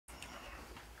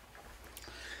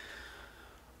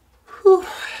Whew,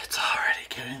 it's already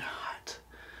getting hot.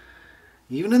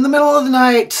 Even in the middle of the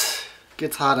night, it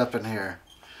gets hot up in here.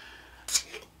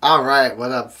 Alright,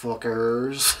 what up,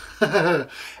 fuckers?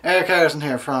 Eric Harrison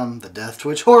here from the Death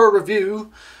Twitch Horror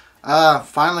Review.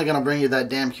 Finally gonna bring you that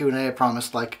damn Q&A I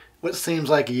promised, like, what seems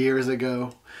like years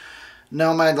ago.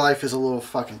 No, my life is a little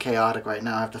fucking chaotic right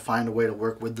now. I have to find a way to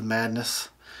work with the madness.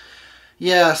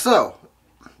 Yeah, so,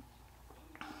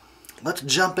 let's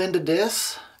jump into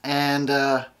this.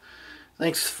 And,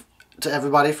 thanks to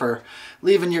everybody for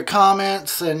leaving your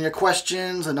comments and your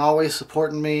questions and always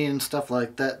supporting me and stuff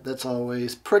like that. That's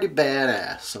always pretty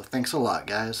badass. So thanks a lot,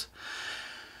 guys.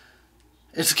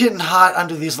 It's getting hot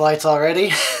under these lights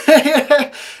already.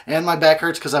 And my back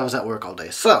hurts because I was at work all day.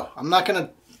 So I'm not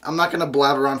gonna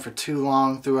blabber on for too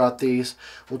long throughout these.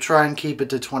 We'll try and keep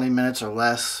it to 20 minutes or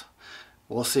less.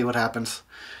 We'll see what happens.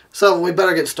 So we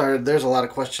better get started. There's a lot of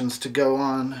questions to go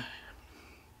on.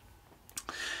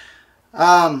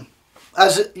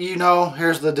 As you know,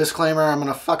 here's the disclaimer. I'm going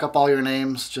to fuck up all your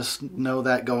names. Just know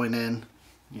that going in.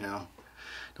 You know,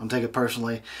 don't take it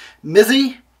personally.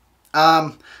 Mizzy,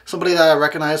 somebody that I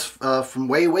recognize from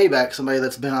way back. Somebody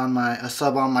that's been on a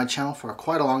sub on my channel for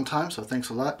quite a long time. So thanks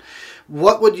a lot.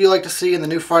 What would you like to see in the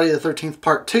new Friday the 13th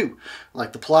Part 2?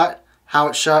 Like the plot, how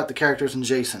it's shot, the characters, and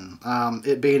Jason.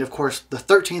 It being, of course, the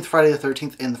 13th Friday the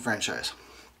 13th in the franchise.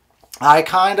 I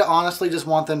kind of honestly just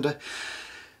want them to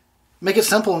make it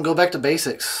simple and go back to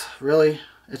basics. Really,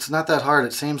 it's not that hard.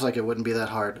 It seems like it wouldn't be that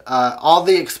hard. All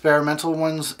the experimental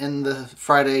ones in the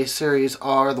Friday series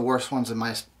are the worst ones in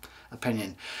my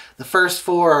opinion. The first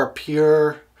four are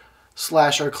pure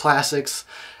slasher classics,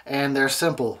 and they're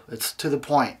simple. It's to the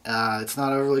point. It's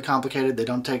not overly complicated. They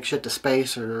don't take shit to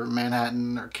space or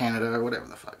Manhattan or Canada or whatever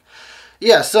the fuck.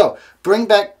 Yeah, so bring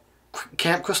back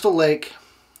Camp Crystal Lake.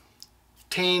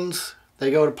 Teens, they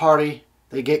go to party.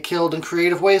 They get killed in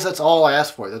creative ways. That's all I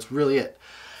ask for. That's really it.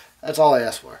 That's all I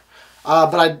ask for.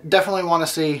 But I definitely want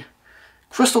to see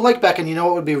Crystal Lake back. And you know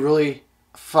what would be really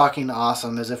fucking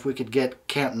awesome is if we could get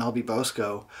Camp Nobi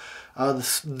Bosco.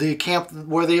 The camp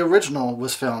where the original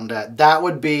was filmed at. That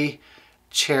would be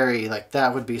cherry. Like,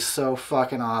 that would be so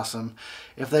fucking awesome.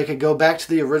 If they could go back to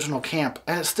the original camp.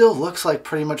 And it still looks like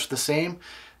pretty much the same.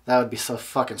 That would be so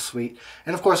fucking sweet.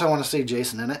 And of course I want to see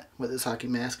Jason in it with his hockey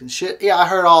mask and shit. Yeah, I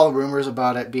heard all the rumors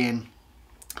about it being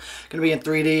going to be in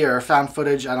 3D or found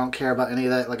footage. I don't care about any of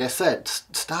that. Like I said,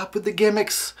 stop with the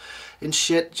gimmicks and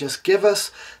shit. Just give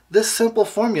us this simple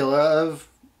formula of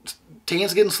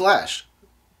teens getting slashed.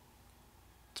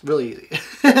 It's really easy.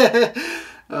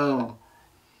 Oh.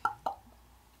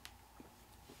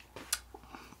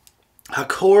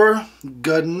 Hakor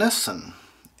Goodness,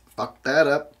 fuck that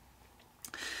up.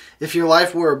 If your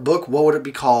life were a book, what would it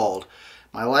be called?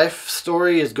 My life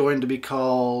story is going to be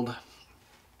called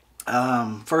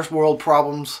First World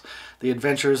Problems, The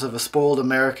Adventures of a Spoiled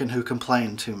American Who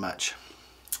Complained Too Much.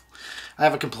 I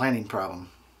have a complaining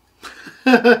problem.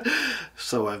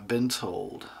 So I've been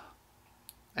told.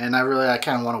 And I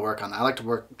kind of want to work on that. I like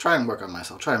to try and work on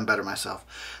myself, try and better myself.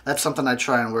 That's something I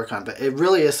try and work on. But it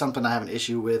really is something I have an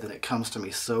issue with, and it comes to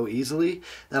me so easily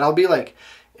that I'll be like,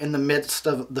 in the midst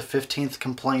of the 15th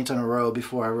complaint in a row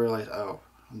before I realize, oh,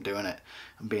 I'm doing it.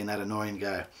 I'm being that annoying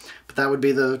guy. But that would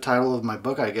be the title of my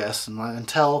book, I guess,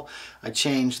 until I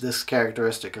change this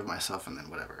characteristic of myself, and then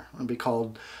whatever. It'll be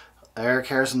called Eric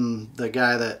Harrison, the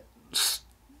guy that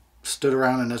stood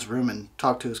around in his room and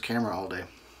talked to his camera all day.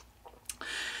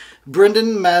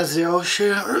 Brendan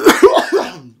Mazioshi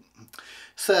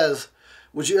says,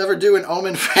 would you ever do an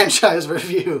Omen franchise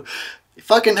review?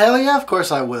 Fucking hell yeah, of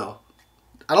course I will.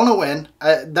 I don't know when.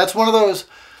 That's one of those,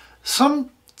 some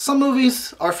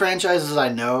movies are franchises I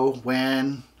know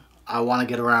when I want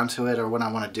to get around to it or when I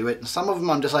want to do it. And some of them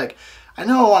I'm just like, I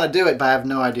know I want to do it, but I have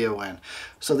no idea when.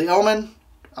 So The Omen,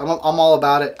 I'm all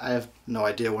about it. I have no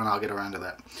idea when I'll get around to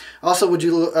that. Also,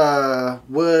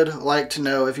 would like to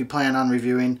know if you plan on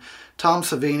reviewing Tom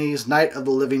Savini's Night of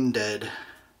the Living Dead.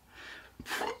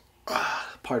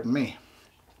 Pardon me.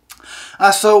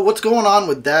 So what's going on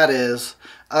with that is,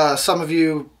 some of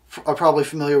you are probably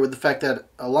familiar with the fact that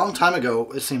a long time ago,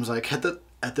 it seems like,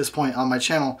 at this point on my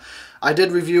channel, I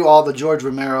did review all the George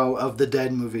Romero of the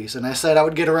Dead movies. And I said I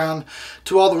would get around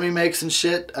to all the remakes and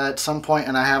shit at some point,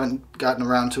 and I haven't gotten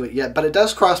around to it yet. But it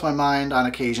does cross my mind on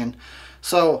occasion.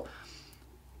 So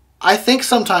I think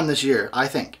sometime this year,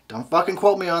 don't fucking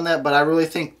quote me on that, but I really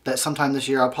think that sometime this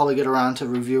year I'll probably get around to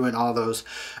reviewing all those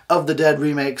of the Dead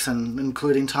remakes, and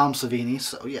including Tom Savini.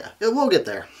 So yeah, we'll get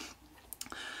there.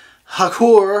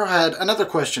 Hakur had another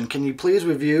question. Can you please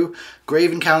review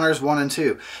Grave Encounters 1 and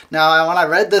 2? Now, when I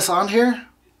read this on here,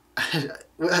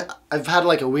 I've had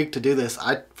like a week to do this.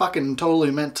 I fucking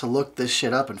totally meant to look this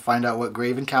shit up and find out what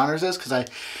Grave Encounters is, because I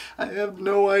have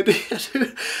no idea,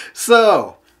 dude.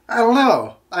 So, I don't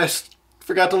know.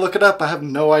 Forgot to look it up. I have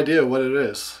no idea what it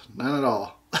is. None at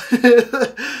all.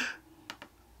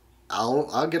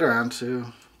 I'll get around to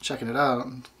checking it out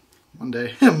one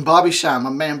day. Bobby Shine, my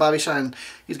man Bobby Shine,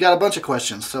 he's got a bunch of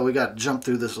questions, so we got to jump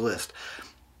through this list.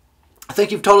 I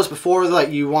think you've told us before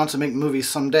that you want to make movies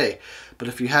someday, but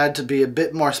if you had to be a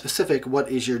bit more specific,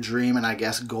 what is your dream and I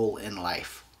guess goal in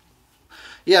life?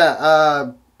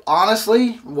 Yeah,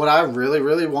 honestly, what I really,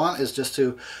 really want is just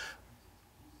to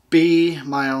be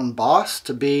my own boss,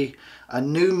 to be a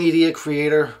new media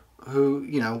creator who,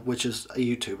 you know, which is a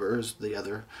YouTuber is the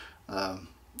other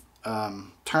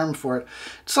term for it.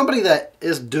 Somebody that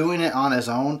is doing it on his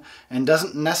own and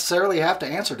doesn't necessarily have to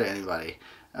answer to anybody.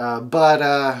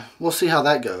 But we'll see how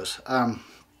that goes.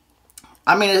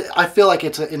 I mean, I feel like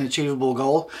it's an achievable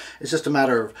goal. It's just a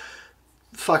matter of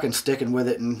fucking sticking with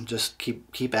it and just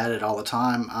keep at it all the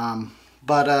time.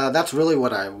 But that's really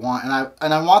what I want,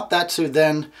 and I want that to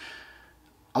then.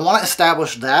 I want to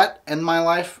establish that in my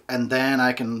life, and then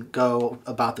I can go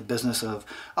about the business of,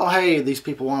 oh, hey, these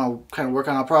people want to kind of work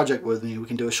on a project with me. We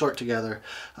can do a short together.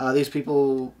 These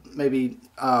people maybe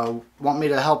want me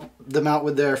to help them out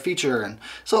with their feature. And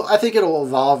so I think it'll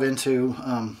evolve into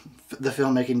the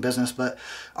filmmaking business. But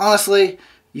honestly,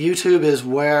 YouTube is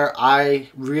where I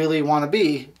really want to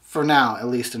be for now, at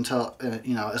least until,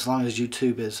 you know, as long as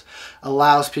YouTube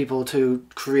allows people to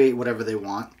create whatever they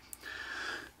want.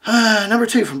 Number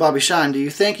 2 from Bobby Shine. Do you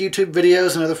think YouTube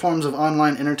videos and other forms of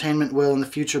online entertainment will in the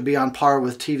future be on par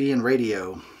with TV and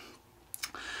radio?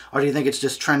 Or do you think it's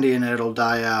just trendy and it'll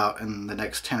die out in the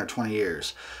next 10 or 20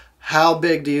 years? How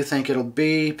big do you think it'll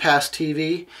be past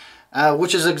TV?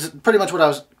 Which is pretty much what I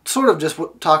was sort of just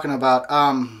talking about.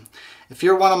 If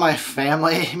you're one of my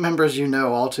family members, you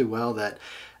know all too well that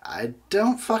I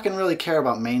don't fucking really care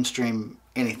about mainstream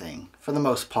anything for the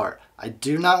most part. I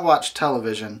do not watch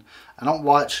television. I don't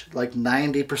watch like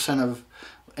 90% of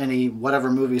any whatever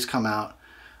movies come out.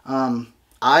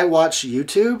 I watch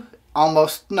YouTube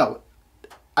almost, no,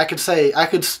 I could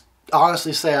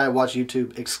honestly say I watch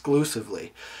YouTube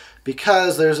exclusively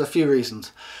because there's a few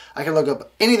reasons. I can look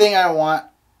up anything I want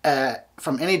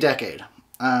from any decade.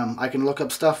 I can look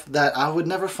up stuff that I would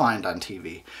never find on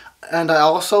TV. And I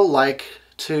also like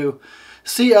to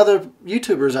see other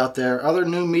YouTubers out there, other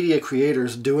new media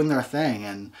creators doing their thing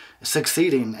and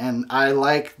succeeding, and I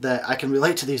like that I can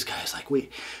relate to these guys. Like we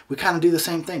kind of do the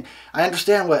same thing. I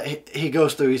understand what he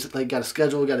goes through. He's like got a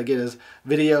schedule, got to get his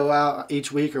video out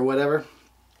each week or whatever.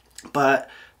 But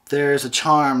there's a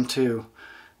charm to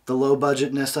the low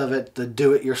budgetness of it, the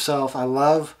do-it-yourself. I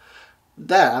love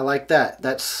that. I like that.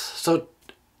 That's so.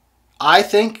 I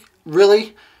think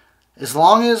really, as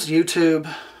long as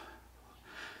YouTube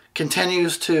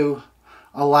continues to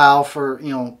allow for, you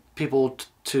know, people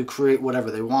to create whatever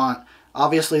they want.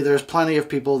 Obviously, there's plenty of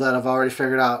people that have already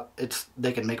figured out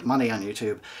they can make money on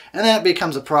YouTube. And then it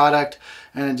becomes a product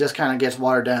and it just kind of gets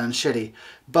watered down and shitty.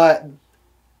 But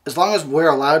as long as we're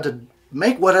allowed to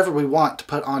make whatever we want to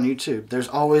put on YouTube, there's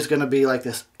always going to be like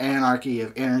this anarchy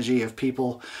of energy of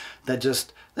people that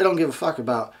they don't give a fuck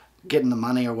about getting the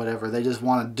money or whatever. They just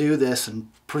want to do this and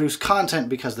produce content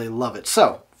because they love it.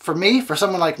 So, for me, for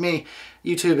someone like me,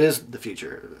 YouTube is the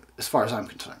future, as far as I'm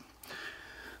concerned.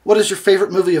 What is your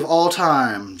favorite movie of all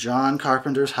time? John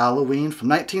Carpenter's Halloween from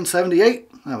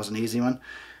 1978. That was an easy one.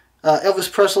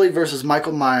 Elvis Presley versus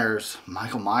Michael Myers.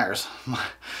 Michael Myers.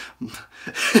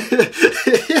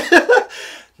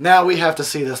 Now we have to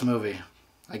see this movie.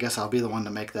 I guess I'll be the one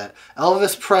to make that.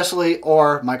 Elvis Presley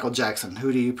or Michael Jackson.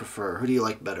 Who do you prefer? Who do you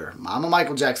like better? I'm a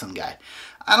Michael Jackson guy.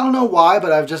 I don't know why,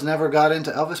 but I've just never got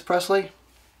into Elvis Presley.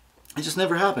 It just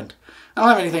never happened. I don't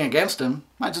have anything against him.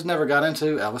 I just never got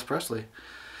into Elvis Presley.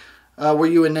 Were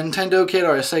you a Nintendo kid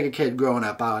or a Sega kid growing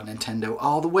up? Nintendo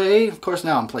all the way. Of course,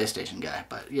 now I'm a PlayStation guy.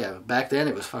 But yeah, back then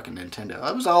it was fucking Nintendo.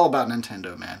 It was all about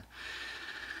Nintendo, man.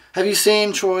 Have you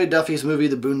seen Troy Duffy's movie,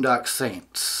 The Boondock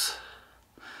Saints?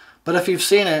 But if you've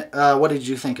seen it, what did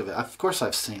you think of it? Of course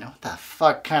I've seen it. What the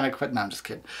fuck kind of quit? No, I'm just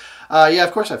kidding. Yeah,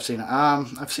 of course I've seen it.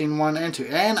 I've seen 1 and 2.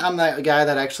 And I'm that guy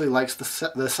that actually likes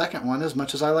the second one as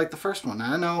much as I like the first one.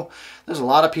 I know there's a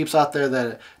lot of peeps out there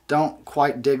that don't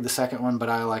quite dig the second one, but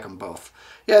I like them both.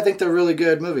 Yeah, I think they're really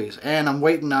good movies. And I'm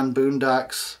waiting on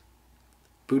Boondock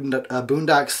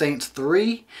Saints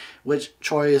 3, which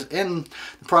Troy is in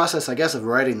the process, I guess, of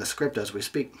writing the script as we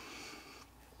speak.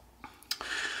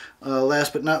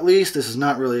 Last but not least, this is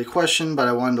not really a question, but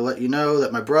I wanted to let you know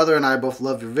that my brother and I both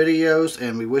love your videos,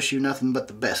 and we wish you nothing but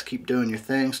the best. Keep doing your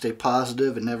thing, stay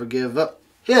positive, and never give up.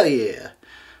 Hell yeah!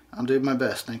 I'll do my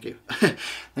best. Thank you.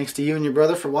 Thanks to you and your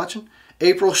brother for watching.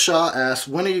 April Shaw asks,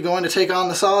 when are you going to take on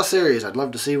the Saw series? I'd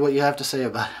love to see what you have to say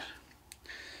about it.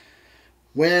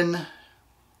 When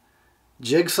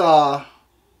Jigsaw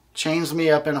chains me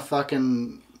up in a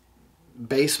fucking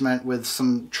basement with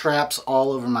some traps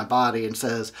all over my body and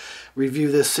says,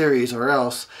 review this series or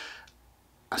else,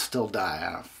 I still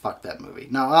die. Fuck that movie.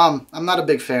 No, I'm not a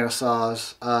big fan of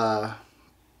Saws.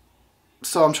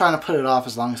 So I'm trying to put it off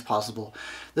as long as possible.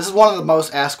 This is one of the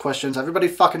most asked questions. Everybody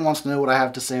fucking wants to know what I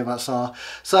have to say about Saw.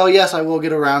 So yes, I will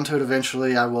get around to it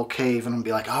eventually. I will cave and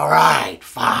be like, alright,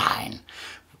 fine.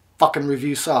 Fucking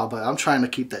review Saw. But I'm trying to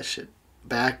keep that shit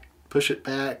back. Push it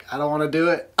back. I don't want to do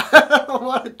it. I don't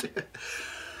want to do it.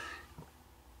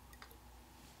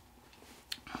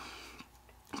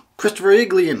 Christopher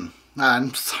Iglian.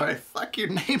 I'm sorry. Fuck your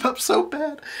name up so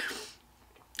bad.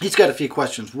 He's got a few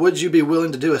questions. Would you be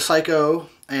willing to do a Psycho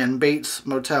and Bates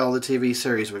Motel, the TV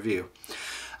series review?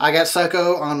 I got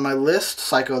Psycho on my list.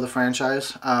 Psycho, the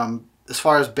franchise. As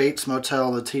far as Bates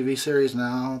Motel, the TV series,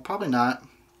 no, probably not.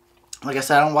 Like I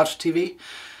said, I don't watch TV.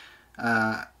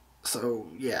 So,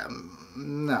 yeah,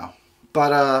 no.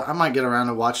 But I might get around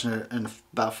to watching it in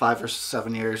about 5 or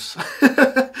 7 years.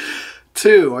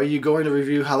 2, are you going to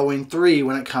review Halloween 3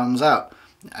 when it comes out?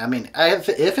 I mean, if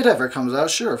it ever comes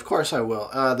out, sure, of course I will.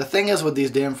 The thing is with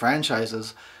these damn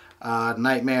franchises,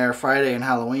 Nightmare, Friday, and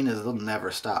Halloween, is they'll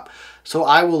never stop. So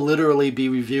I will literally be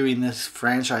reviewing these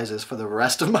franchises for the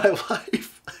rest of my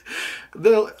life.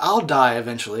 I'll die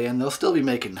eventually, and they'll still be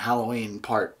making Halloween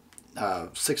part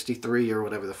 63 or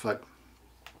whatever the fuck.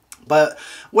 But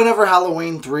whenever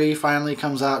Halloween 3 finally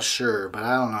comes out, sure. But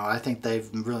I don't know. I think they've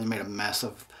really made a mess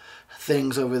of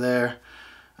things over there.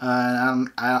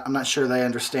 I'm not sure they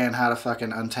understand how to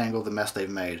fucking untangle the mess they've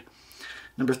made.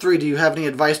 Number 3, do you have any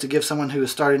advice to give someone who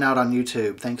is starting out on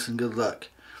YouTube? Thanks and good luck.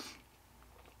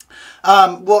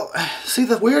 Well, see,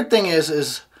 the weird thing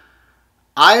is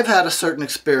I've had a certain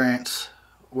experience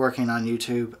working on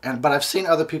YouTube, but I've seen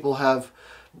other people have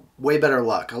way better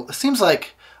luck. It seems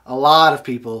like a lot of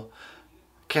people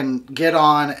can get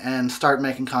on and start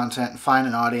making content and find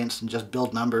an audience and just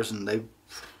build numbers, and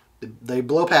they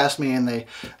blow past me and they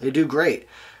do great.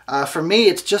 For me,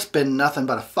 it's just been nothing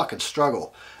but a fucking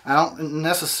struggle. I don't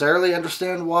necessarily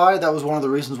understand why. That was one of the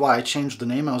reasons why I changed the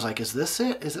name. I was like, is this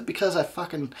it? Is it because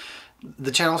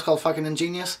the channel's called fucking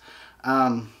Ingenious?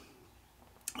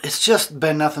 It's just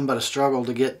been nothing but a struggle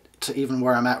to get to even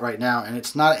where I'm at right now, and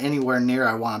it's not anywhere near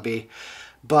I want to be.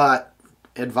 But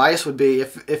advice would be,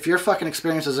 if your fucking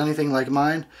experience is anything like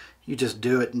mine, you just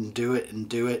do it and do it and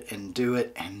do it and do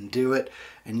it and do it,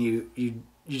 and you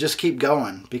just keep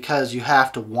going, because you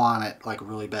have to want it like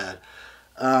really bad.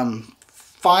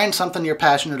 Find something you're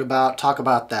passionate about, talk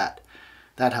about that.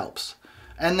 That helps.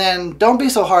 And then don't be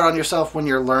so hard on yourself when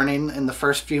you're learning in the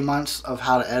first few months of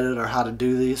how to edit or how to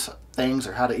do these things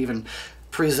or how to even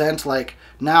present. Like,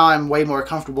 now I'm way more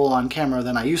comfortable on camera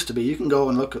than I used to be. You can go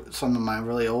and look at some of my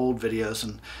really old videos,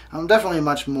 and I'm definitely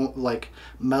much more like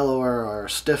mellower or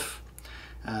stiff.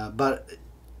 But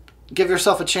give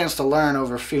yourself a chance to learn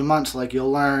over a few months. Like,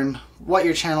 you'll learn what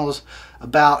your channel is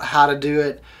about, how to do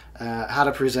it, how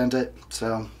to present it.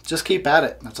 So just keep at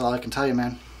it. That's all I can tell you,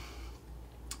 man.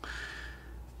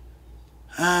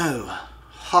 Oh,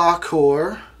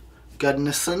 Hawkor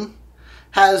Gudnison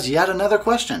has yet another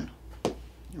question.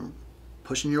 You're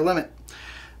pushing your limit.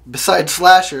 Besides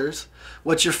slashers,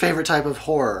 what's your favorite type of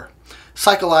horror?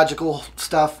 Psychological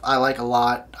stuff I like a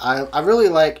lot. I really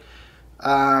like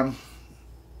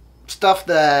stuff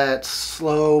that's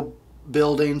slow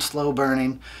building, slow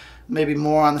burning. Maybe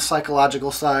more on the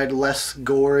psychological side, less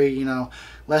gory, you know,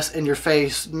 less in your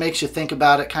face, makes you think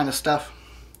about it kind of stuff.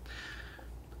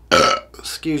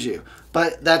 Excuse you.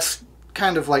 But that's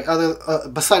kind of like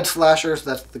besides slashers,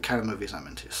 that's the kind of movies I'm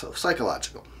into. So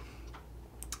psychological.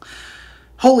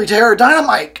 Holy Terror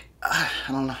Dynamite. I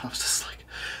don't know. I was just like,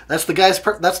 that's the guy's.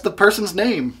 That's the person's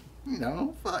name. You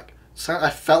know, fuck. Sorry,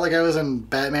 I felt like I was in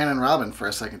Batman and Robin for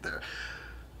a second there.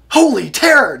 Holy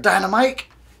Terror Dynamite.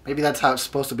 Maybe that's how it's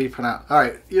supposed to be pronounced. All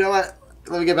right. You know what?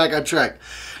 Let me get back on track.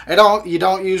 You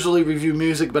don't usually review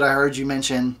music, but I heard you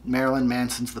mention Marilyn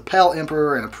Manson's The Pale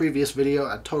Emperor in a previous video.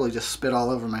 I totally just spit all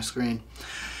over my screen.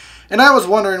 And I was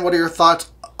wondering what your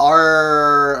thoughts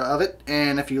are of it,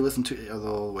 and if you listen to it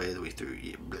the way that we threw.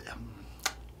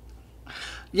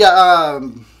 Yeah,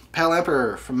 Pale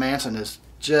Emperor from Manson is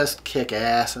just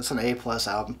kick-ass. It's an A+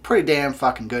 album. Pretty damn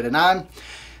fucking good. And I'm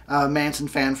a Manson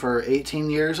fan for 18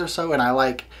 years or so, and I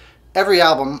like every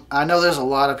album. I know there's a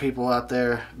lot of people out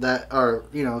there that are,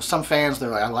 you know, some fans, they're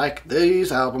like, I like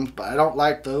these albums, but I don't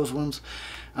like those ones.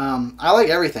 I like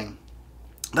everything.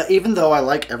 But even though I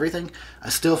like everything, I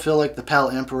still feel like the Pale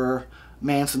Emperor,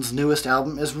 Manson's newest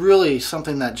album, is really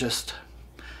something that just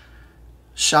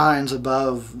shines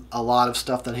above a lot of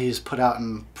stuff that he's put out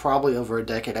in probably over a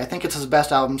decade. I think it's his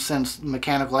best album since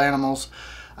Mechanical Animals.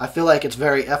 I feel like it's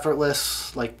very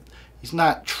effortless. Like, he's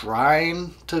not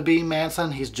trying to be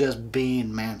Manson, he's just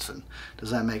being Manson.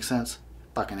 Does that make sense?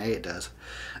 Fucking A, it does.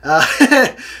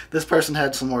 This person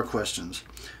had some more questions.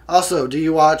 Also, do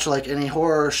you watch like any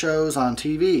horror shows on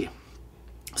TV?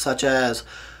 Such as a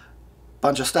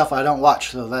bunch of stuff I don't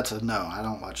watch, so that's a no. I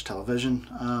don't watch television.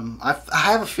 I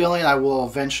have a feeling I will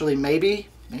eventually maybe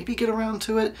get around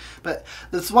to it, but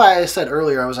that's why I said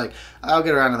earlier, I was like, I'll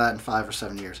get around to that in 5 or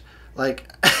 7 years. Like,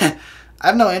 I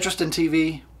have no interest in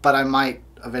TV, but I might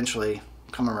eventually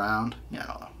come around. Yeah, I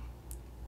don't know.